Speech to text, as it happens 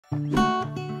Hello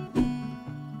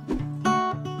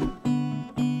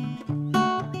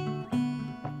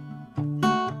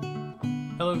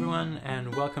everyone,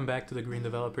 and welcome back to the Green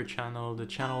Developer channel, the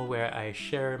channel where I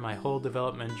share my whole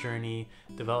development journey,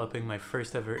 developing my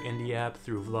first ever indie app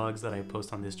through vlogs that I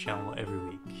post on this channel every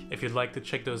week. If you'd like to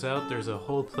check those out, there's a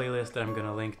whole playlist that I'm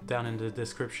gonna link down in the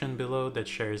description below that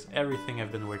shares everything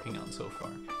I've been working on so far.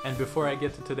 And before I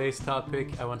get to today's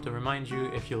topic, I want to remind you,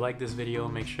 if you like this video,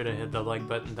 make sure to hit the like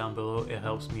button down below. It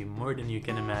helps me more than you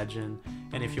can imagine.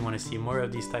 And if you want to see more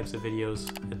of these types of videos,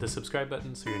 hit the subscribe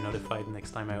button so you're notified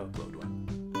next time I upload one.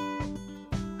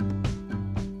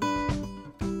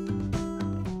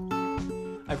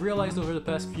 I've realized over the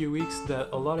past few weeks that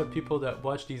a lot of people that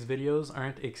watch these videos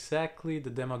aren't exactly the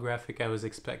demographic I was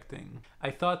expecting.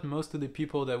 I thought most of the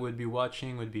people that would be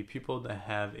watching would be people that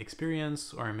have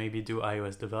experience or maybe do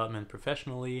iOS development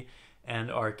professionally and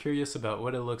are curious about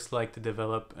what it looks like to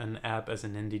develop an app as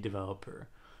an indie developer.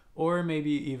 Or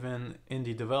maybe even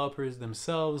indie developers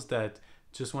themselves that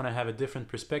just want to have a different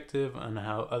perspective on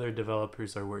how other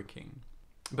developers are working.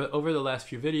 But over the last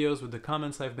few videos, with the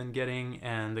comments I've been getting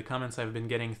and the comments I've been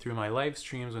getting through my live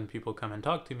streams when people come and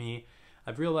talk to me,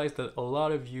 I've realized that a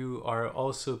lot of you are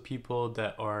also people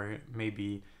that are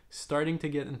maybe starting to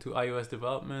get into iOS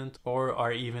development or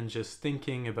are even just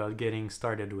thinking about getting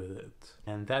started with it.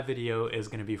 And that video is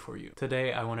going to be for you.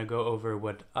 Today I want to go over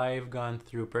what I've gone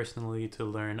through personally to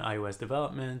learn iOS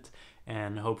development,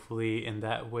 and hopefully in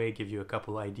that way give you a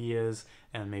couple ideas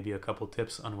and maybe a couple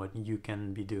tips on what you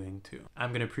can be doing too.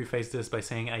 I'm going to preface this by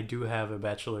saying I do have a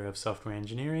Bachelor of Software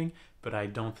Engineering, but I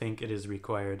don't think it is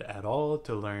required at all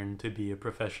to learn to be a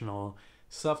professional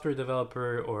software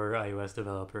developer or iOS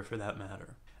developer for that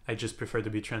matter. I just prefer to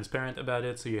be transparent about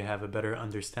it so you have a better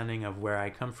understanding of where I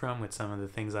come from with some of the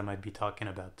things I might be talking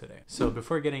about today. So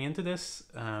before getting into this,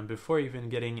 before even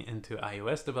getting into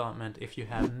iOS development, if you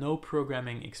have no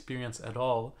programming experience at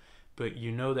all, but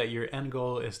you know that your end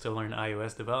goal is to learn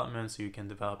iOS development so you can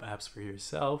develop apps for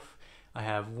yourself, I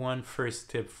have one first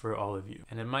tip for all of you.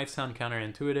 And it might sound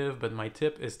counterintuitive, but my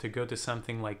tip is to go to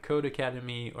something like Code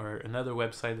Academy or another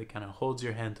website that kind of holds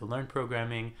your hand to learn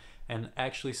programming and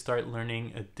actually start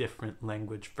learning a different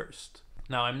language first.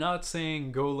 Now, I'm not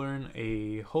saying go learn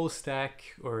a whole stack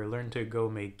or learn to go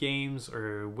make games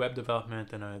or web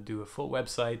development and do a full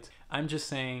website. I'm just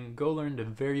saying go learn the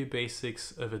very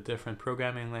basics of a different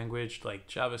programming language like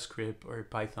JavaScript or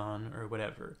Python or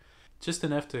whatever. Just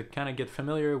enough to kind of get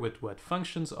familiar with what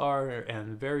functions are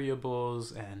and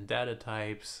variables and data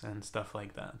types and stuff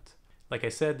like that. Like I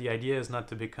said, the idea is not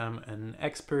to become an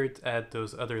expert at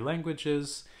those other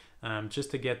languages,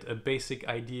 just to get a basic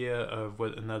idea of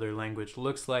what another language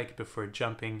looks like before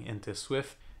jumping into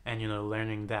Swift and,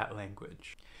 learning that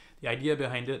language. The idea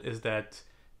behind it is that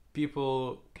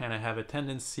people kind of have a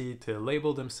tendency to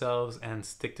label themselves and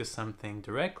stick to something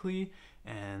directly,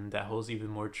 and that holds even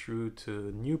more true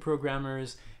to new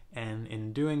programmers. And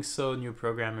in doing so, new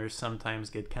programmers sometimes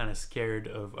get kind of scared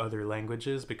of other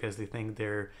languages because they think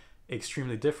they're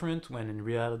extremely different, when in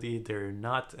reality they're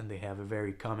not, and they have a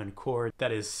very common core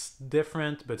that is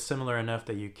different but similar enough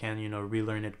that you can,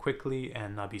 relearn it quickly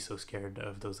and not be so scared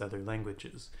of those other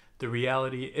languages. The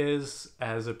reality is,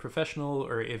 as a professional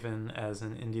or even as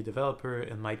an indie developer,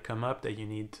 it might come up that you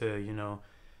need to,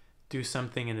 do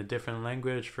something in a different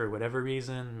language for whatever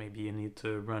reason. Maybe you need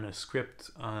to run a script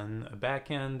on a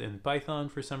backend in Python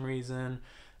for some reason,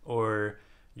 or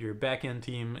your backend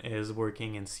team is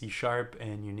working in C#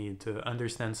 and you need to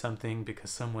understand something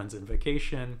because someone's on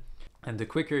vacation. And the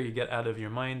quicker you get out of your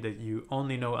mind that you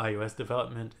only know iOS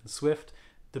development in Swift,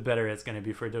 the better it's going to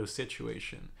be for those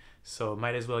situations. So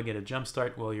might as well get a jump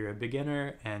start while you're a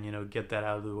beginner and, get that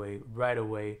out of the way right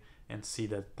away and see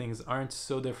that things aren't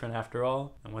so different after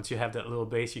all. And once you have that little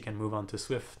base, you can move on to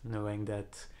Swift, knowing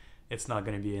that it's not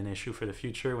going to be an issue for the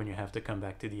future when you have to come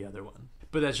back to the other one.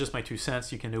 But that's just my 2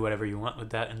 cents. You can do whatever you want with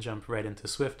that and jump right into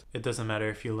Swift. It doesn't matter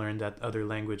if you learn that other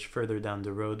language further down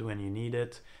the road when you need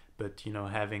it, but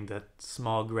having that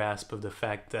small grasp of the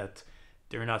fact that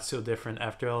they're not so different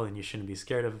after all and you shouldn't be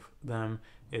scared of them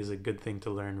is a good thing to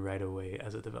learn right away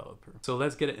as a developer. So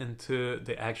let's get into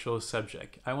the actual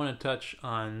subject. I want to touch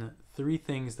on 3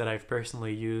 things that I've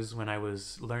personally used when I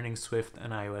was learning Swift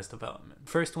and iOS development.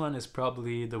 First one is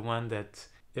probably the one that,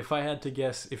 if I had to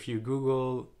guess, if you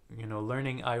Google,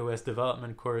 learning iOS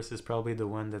development course, is probably the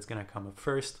one that's going to come up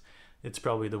first. It's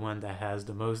probably the one that has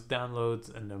the most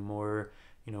downloads and the more,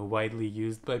 widely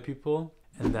used by people.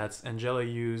 And that's Angela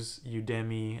Yu's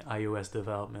Udemy iOS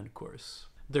development course.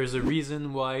 There's a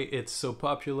reason why it's so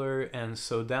popular and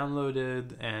so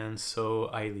downloaded and so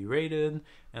highly rated,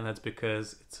 and that's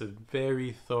because it's a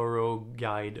very thorough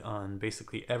guide on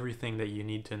basically everything that you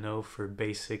need to know for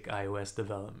basic iOS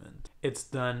development. It's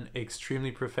done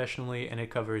extremely professionally, and it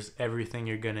covers everything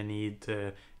you're gonna need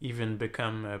to even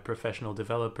become a professional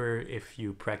developer if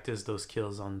you practice those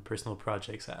skills on personal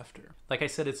projects after. Like I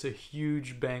said, it's a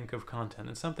huge bank of content.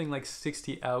 It's something like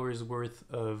 60 hours worth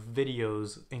of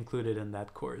videos included in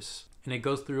that course. And it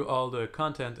goes through all the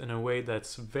content in a way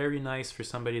that's very nice for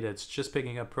somebody that's just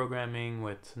picking up programming,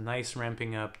 with nice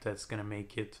ramping up that's going to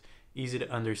make it easy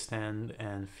to understand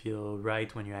and feel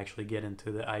right when you actually get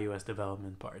into the iOS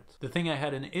development part. The thing I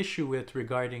had an issue with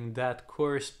regarding that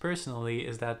course personally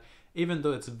is that even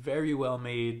though it's very well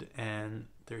made and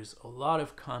there's a lot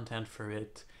of content for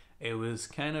it, it was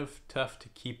kind of tough to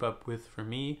keep up with for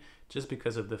me, just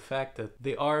because of the fact that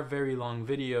they are very long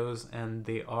videos, and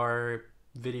they are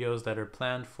videos that are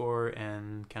planned for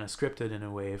and kind of scripted in a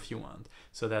way, if you want,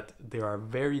 so that they are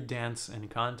very dense in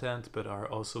content but are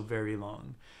also very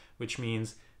long, which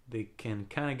means they can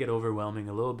kind of get overwhelming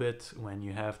a little bit when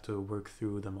you have to work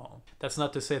through them all. That's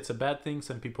not to say it's a bad thing.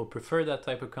 Some people prefer that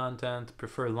type of content,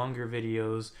 prefer longer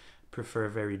videos, prefer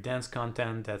very dense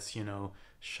content that's, you know,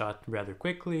 shot rather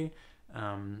quickly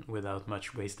without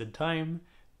much wasted time.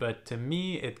 But to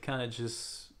me, it kind of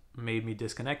just made me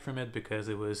disconnect from it because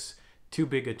it was too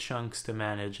big a chunks to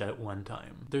manage at one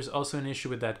time. There's also an issue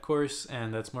with that course,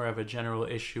 and that's more of a general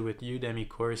issue with Udemy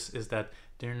course, is that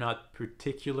they're not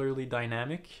particularly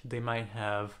dynamic. They might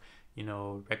have, you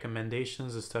know,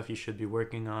 recommendations of stuff you should be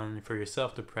working on for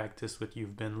yourself to practice what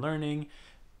you've been learning,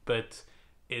 but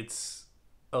it's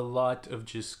a lot of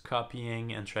just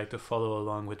copying and trying to follow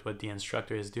along with what the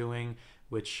instructor is doing,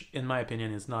 which in my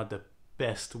opinion is not the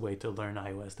best way to learn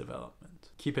iOS development.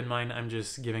 Keep in mind, I'm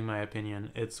just giving my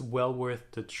opinion. It's well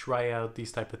worth to try out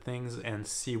these type of things and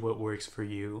see what works for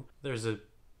you. There's a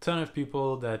ton of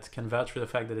people that can vouch for the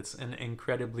fact that it's an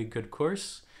incredibly good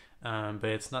course, but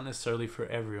it's not necessarily for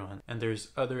everyone. And there's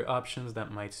other options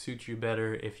that might suit you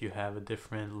better if you have a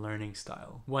different learning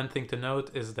style. One thing to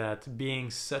note is that being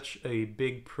such a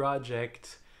big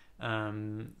project,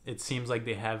 it seems like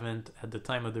they haven't, at the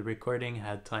time of the recording,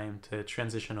 had time to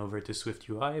transition over to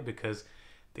SwiftUI, because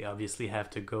they obviously have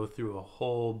to go through a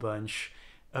whole bunch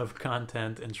of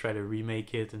content and try to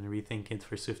remake it and rethink it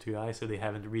for SwiftUI, so they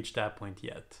haven't reached that point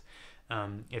yet.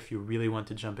 If you really want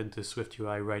to jump into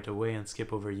SwiftUI right away and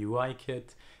skip over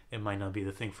UIKit, it might not be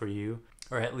the thing for you,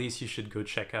 or at least you should go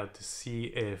check out to see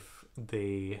if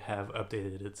they have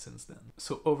updated it since then.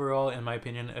 So overall, in my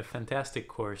opinion, a fantastic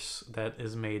course that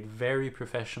is made very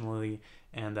professionally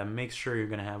and that makes sure you're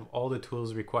going to have all the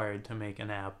tools required to make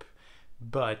an app,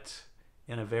 but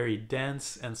in a very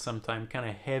dense and sometimes kind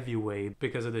of heavy way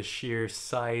because of the sheer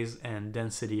size and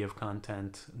density of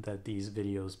content that these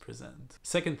videos present.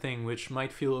 Second thing, which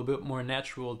might feel a bit more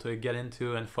natural to get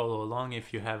into and follow along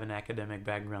if you have an academic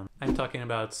background. I'm talking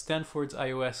about Stanford's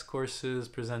iOS courses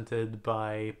presented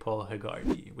by Paul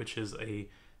Hegarty, which is a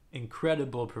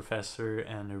incredible professor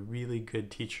and a really good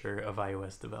teacher of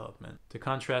iOS development. To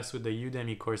contrast with the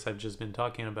Udemy course I've just been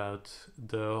talking about,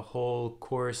 the whole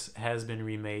course has been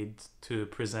remade to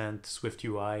present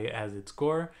SwiftUI as its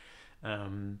core,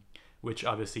 which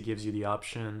obviously gives you the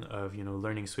option of, you know,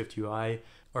 learning SwiftUI,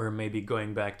 or maybe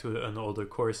going back to an older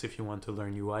course if you want to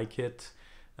learn UIKit.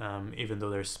 Even though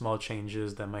there's small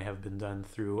changes that might have been done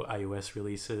through iOS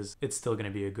releases, it's still going to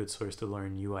be a good source to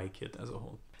learn UIKit as a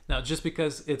whole. Now, just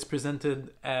because it's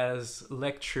presented as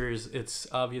lectures, it's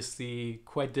obviously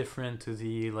quite different to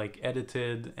the like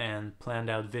edited and planned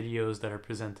out videos that are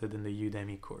presented in the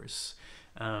Udemy course.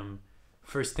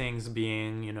 First things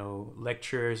being, you know,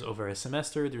 lectures over a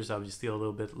semester, there's obviously a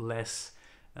little bit less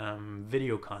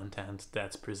video content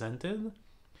that's presented,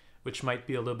 which might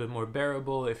be a little bit more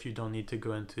bearable if you don't need to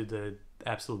go into the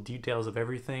absolute details of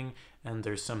everything, and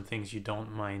there's some things you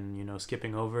don't mind, you know,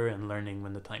 skipping over and learning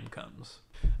when the time comes.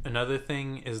 Another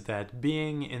thing is that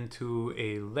being into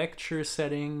a lecture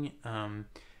setting,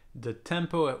 the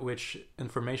tempo at which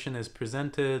information is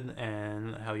presented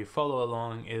and how you follow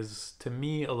along is, to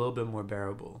me, a little bit more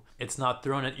bearable. It's not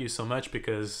thrown at you so much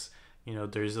because, you know,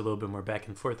 there's a little bit more back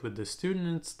and forth with the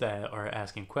students that are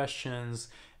asking questions,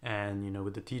 and, you know,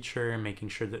 with the teacher, making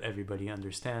sure that everybody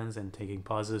understands and taking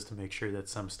pauses to make sure that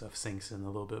some stuff sinks in a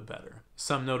little bit better.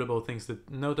 Some notable things to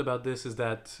note about this is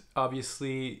that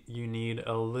obviously you need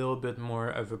a little bit more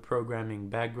of a programming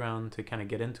background to kind of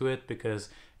get into it, because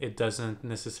it doesn't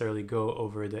necessarily go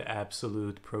over the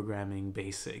absolute programming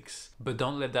basics. But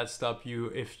don't let that stop you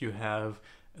if you have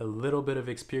a little bit of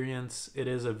experience. It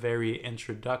is a very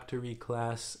introductory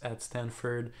class at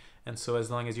Stanford, and so as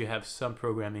long as you have some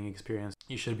programming experience,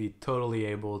 you should be totally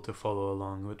able to follow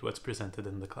along with what's presented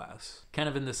in the class. Kind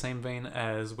of in the same vein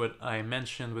as what I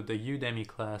mentioned with the Udemy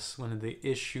class, one of the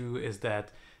issue is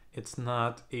that it's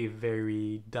not a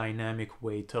very dynamic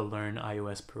way to learn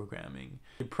iOS programming.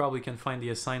 You probably can find the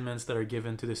assignments that are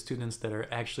given to the students that are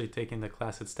actually taking the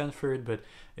class at Stanford, but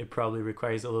it probably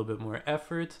requires a little bit more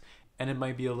effort, and it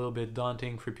might be a little bit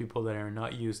daunting for people that are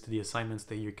not used to the assignments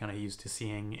that you're kind of used to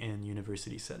seeing in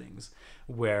university settings,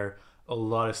 where a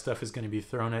lot of stuff is going to be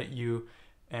thrown at you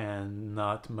and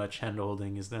not much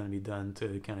hand-holding is going to be done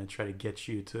to kind of try to get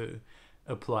you to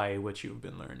apply what you've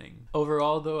been learning.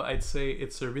 Overall though, I'd say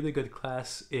it's a really good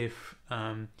class if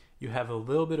you have a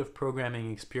little bit of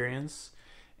programming experience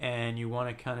and you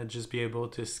want to kind of just be able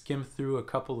to skim through a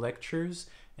couple lectures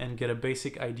and get a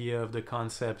basic idea of the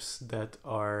concepts that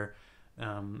are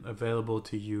available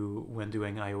to you when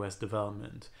doing iOS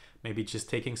development. Maybe just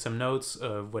taking some notes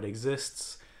of what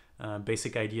exists,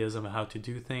 basic ideas of how to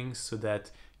do things so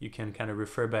that you can kind of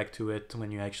refer back to it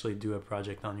when you actually do a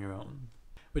project on your own.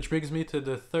 Which brings me to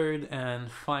the third and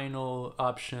final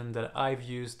option that I've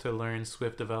used to learn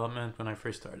Swift development when I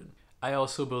first started. I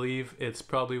also believe it's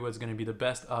probably what's going to be the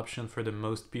best option for the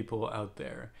most people out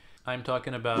there. I'm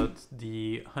talking about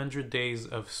the 100 Days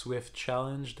of Swift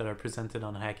challenge that are presented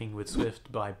on Hacking with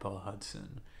Swift by Paul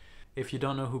Hudson. If you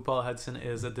don't know who Paul Hudson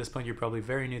is, at this point you're probably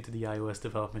very new to the iOS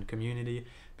development community,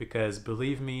 because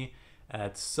believe me,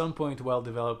 at some point while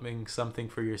developing something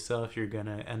for yourself, you're going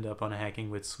to end up on Hacking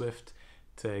with Swift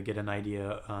to get an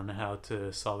idea on how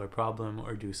to solve a problem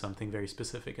or do something very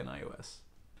specific in iOS.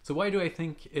 So why do I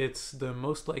think it's the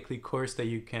most likely course that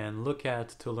you can look at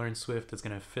to learn Swift that's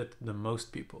going to fit the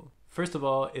most people? First of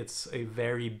all, it's a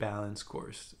very balanced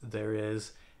course. There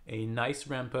is a nice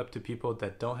ramp up to people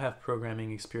that don't have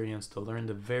programming experience to learn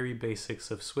the very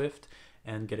basics of Swift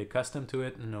and get accustomed to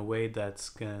it in a way that's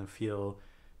going to feel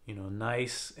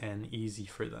nice and easy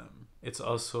for them. It's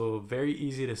also very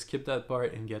easy to skip that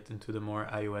part and get into the more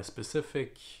iOS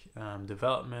specific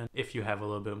development if you have a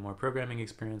little bit more programming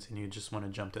experience and you just want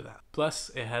to jump to that. Plus,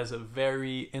 it has a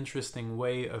very interesting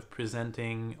way of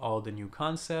presenting all the new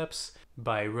concepts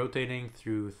by rotating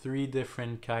through 3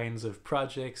 different kinds of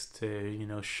projects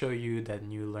to, show you that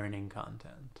new learning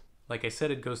content. Like I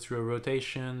said, it goes through a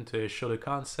rotation to show the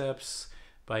concepts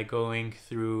by going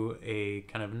through a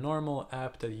kind of normal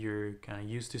app that you're kind of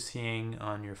used to seeing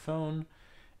on your phone,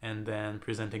 and then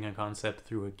presenting a concept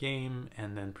through a game,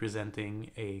 and then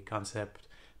presenting a concept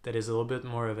that is a little bit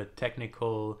more of a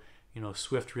technical,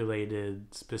 Swift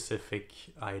related specific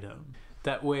item.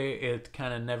 That way it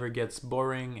kind of never gets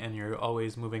boring and you're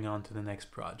always moving on to the next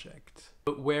project.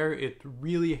 But where it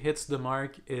really hits the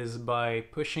mark is by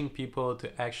pushing people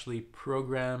to actually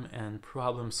program and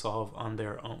problem solve on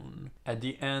their own. At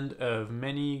the end of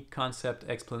many concept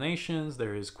explanations,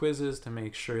 there is quizzes to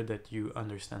make sure that you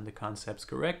understand the concepts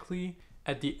correctly.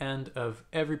 At the end of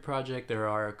every project, there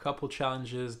are a couple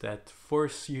challenges that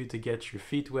force you to get your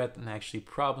feet wet and actually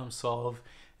problem solve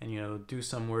and do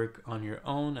some work on your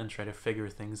own and try to figure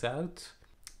things out.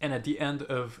 And at the end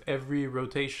of every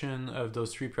rotation of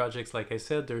those 3 projects, like I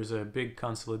said, there's a big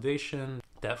consolidation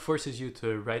that forces you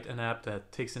to write an app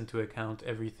that takes into account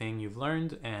everything you've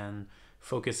learned and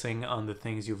focusing on the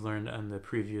things you've learned on the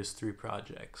previous 3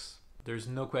 projects. There's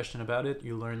no question about it,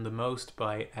 you learn the most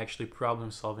by actually problem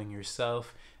solving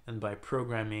yourself and by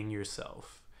programming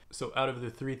yourself. So out of the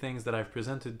 3 things that I've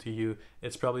presented to you,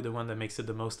 it's probably the one that makes it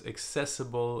the most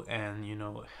accessible and,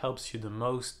 helps you the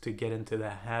most to get into the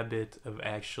habit of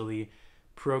actually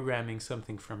programming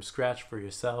something from scratch for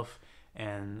yourself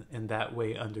and in that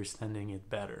way understanding it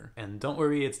better. And don't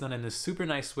worry, it's done in a super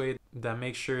nice way that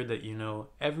makes sure that you know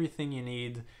everything you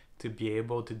need to be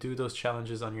able to do those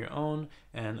challenges on your own,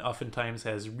 and oftentimes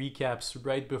has recaps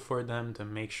right before them to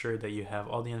make sure that you have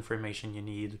all the information you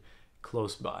need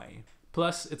close by.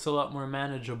 Plus, it's a lot more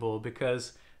manageable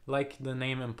because, like the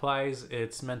name implies,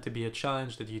 it's meant to be a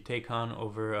challenge that you take on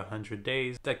over 100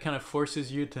 days that kind of forces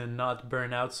you to not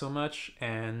burn out so much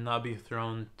and not be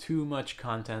thrown too much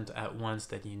content at once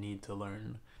that you need to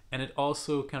learn. And it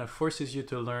also kind of forces you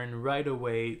to learn right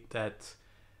away that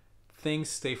things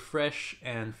stay fresh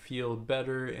and feel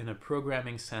better in a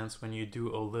programming sense when you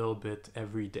do a little bit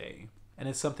every day. And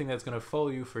it's something that's going to follow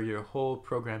you for your whole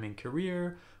programming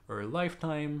career or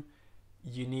lifetime.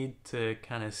 You need to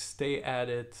kind of stay at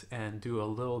it and do a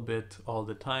little bit all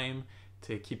the time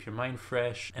to keep your mind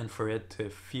fresh and for it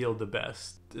to feel the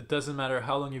best. It doesn't matter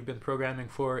how long you've been programming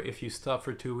for. If you stop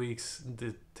for 2 weeks,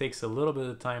 it takes a little bit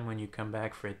of time when you come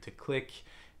back for it to click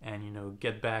and, you know,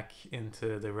 get back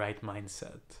into the right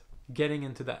mindset. Getting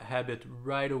into that habit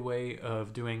right away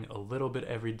of doing a little bit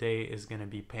every day is going to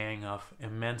be paying off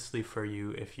immensely for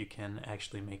you if you can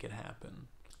actually make it happen.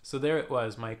 So there it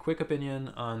was, my quick opinion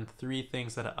on 3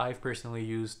 things that I've personally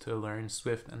used to learn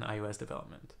Swift and iOS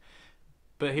development.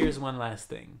 But here's one last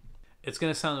thing. It's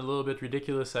going to sound a little bit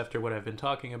ridiculous after what I've been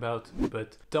talking about,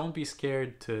 but don't be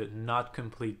scared to not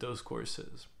complete those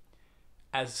courses.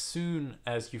 As soon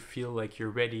as you feel like you're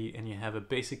ready and you have a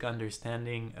basic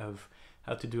understanding of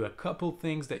how to do a couple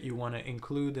things that you want to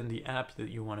include in the app that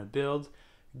you want to build,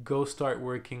 go start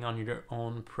working on your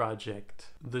own project.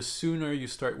 The sooner you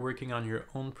start working on your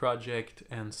own project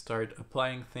and start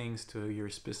applying things to your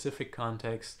specific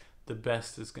context, the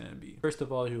best it's going to be. First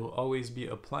of all, you'll always be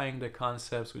applying the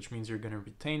concepts, which means you're going to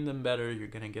retain them better. You're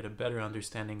going to get a better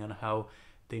understanding on how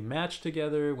they match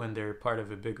together when they're part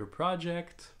of a bigger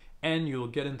project. And you'll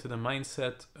get into the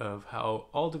mindset of how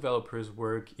all developers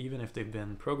work, even if they've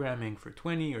been programming for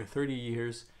 20 or 30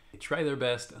 years. They try their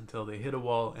best until they hit a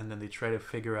wall, and then they try to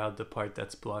figure out the part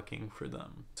that's blocking for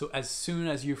them. So as soon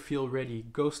as you feel ready,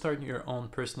 go start your own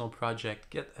personal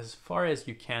project. Get as far as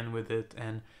you can with it,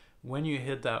 and when you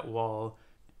hit that wall,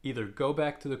 either go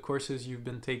back to the courses you've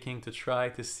been taking to try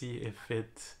to see if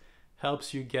it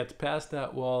helps you get past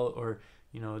that wall, or,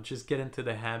 you know, just get into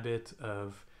the habit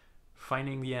of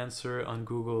finding the answer on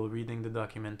Google, reading the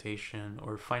documentation,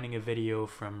 or finding a video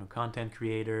from a content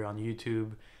creator on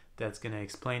YouTube that's going to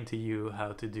explain to you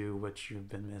how to do what you've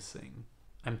been missing.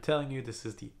 I'm telling you, this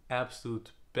is the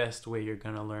absolute best way you're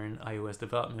going to learn iOS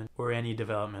development, or any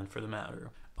development for the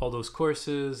matter. All those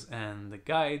courses and the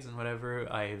guides and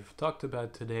whatever I've talked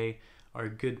about today are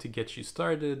good to get you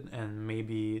started and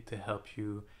maybe to help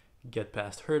you get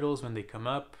past hurdles when they come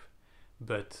up,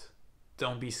 but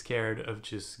don't be scared of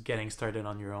just getting started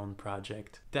on your own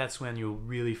project. That's when you'll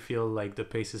really feel like the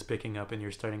pace is picking up and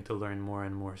you're starting to learn more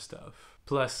and more stuff.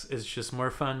 Plus, it's just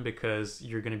more fun because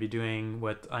you're going to be doing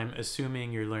what I'm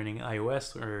assuming you're learning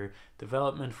iOS or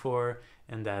development for,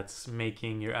 and that's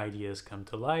making your ideas come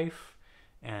to life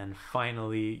and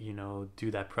finally, you know, do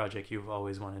that project you've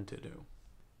always wanted to do.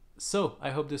 So I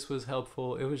hope this was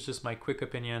helpful. It was just my quick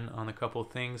opinion on a couple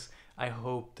things. I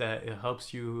hope that it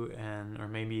helps you or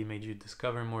maybe made you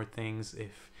discover more things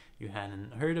if you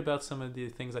hadn't heard about some of the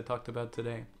things I talked about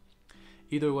today.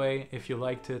 Either way, if you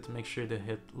liked it, make sure to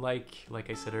hit like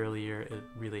I said earlier, it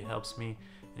really helps me.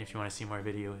 And if you want to see more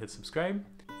video, hit subscribe.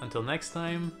 Until next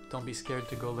time, don't be scared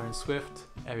to go learn Swift.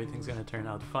 Everything's going to turn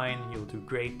out fine. You'll do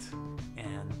great.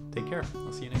 And take care.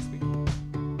 I'll see you next week.